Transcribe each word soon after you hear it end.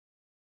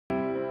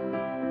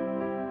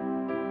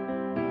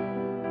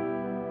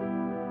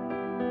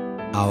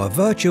Our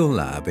virtual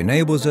lab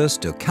enables us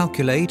to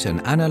calculate and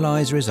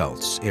analyze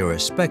results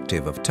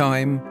irrespective of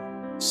time,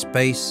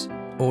 space,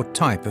 or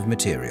type of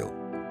material.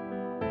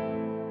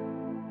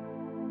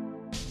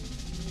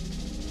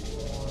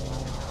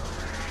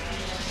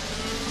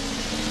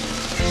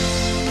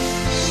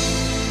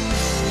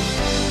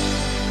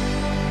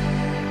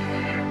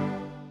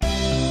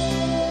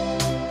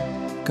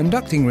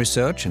 Conducting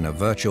research in a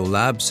virtual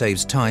lab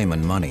saves time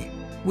and money.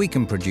 We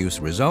can produce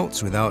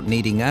results without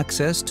needing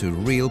access to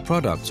real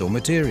products or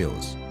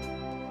materials.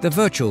 The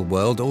virtual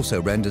world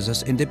also renders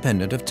us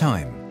independent of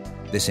time.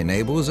 This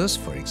enables us,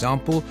 for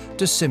example,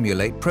 to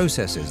simulate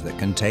processes that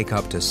can take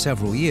up to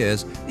several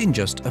years in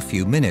just a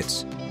few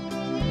minutes.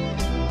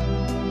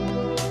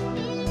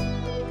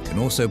 We can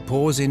also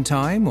pause in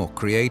time or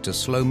create a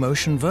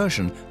slow-motion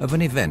version of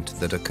an event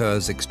that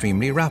occurs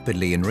extremely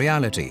rapidly in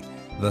reality,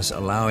 thus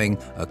allowing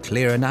a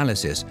clear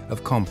analysis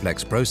of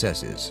complex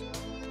processes.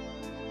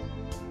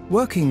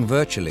 Working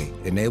virtually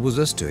enables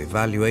us to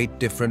evaluate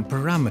different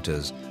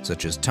parameters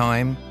such as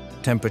time,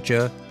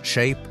 temperature,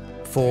 shape,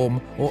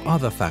 form, or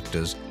other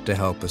factors to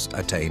help us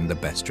attain the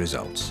best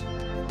results.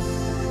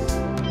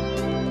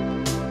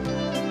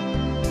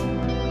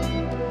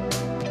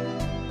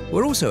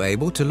 We're also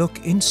able to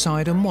look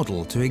inside a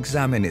model to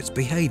examine its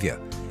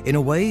behavior in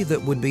a way that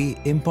would be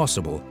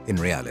impossible in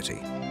reality.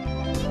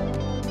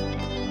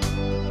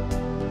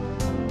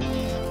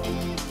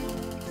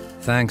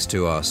 Thanks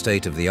to our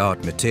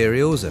state-of-the-art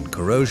materials and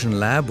corrosion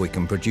lab, we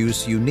can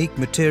produce unique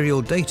material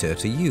data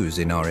to use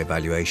in our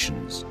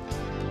evaluations.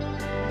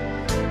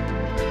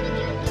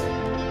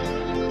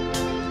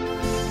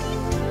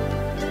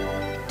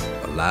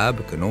 The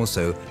lab can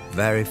also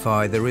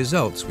verify the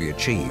results we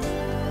achieve.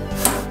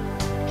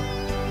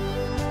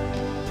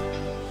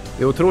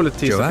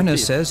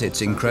 Johannes says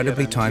it's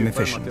incredibly time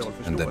efficient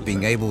and that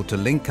being able to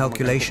link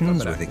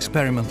calculations with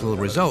experimental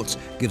results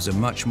gives a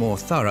much more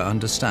thorough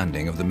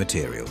understanding of the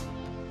material.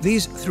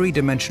 These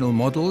three-dimensional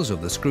models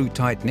of the screw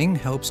tightening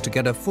helps to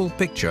get a full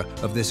picture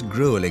of this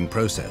grueling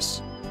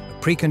process,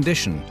 a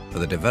precondition for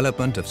the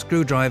development of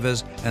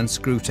screwdrivers and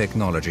screw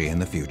technology in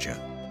the future.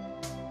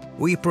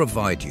 We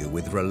provide you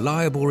with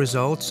reliable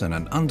results and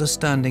an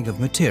understanding of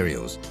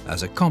materials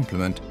as a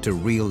complement to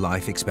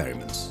real-life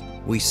experiments.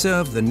 We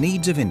serve the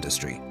needs of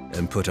industry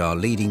and put our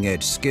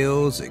leading-edge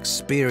skills,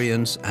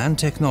 experience and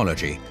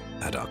technology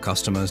at our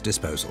customers'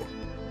 disposal.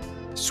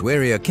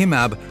 Swerea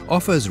KIMAB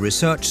offers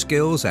research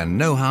skills and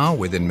know-how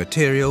within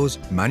materials,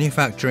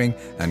 manufacturing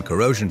and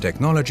corrosion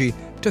technology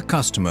to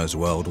customers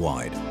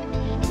worldwide.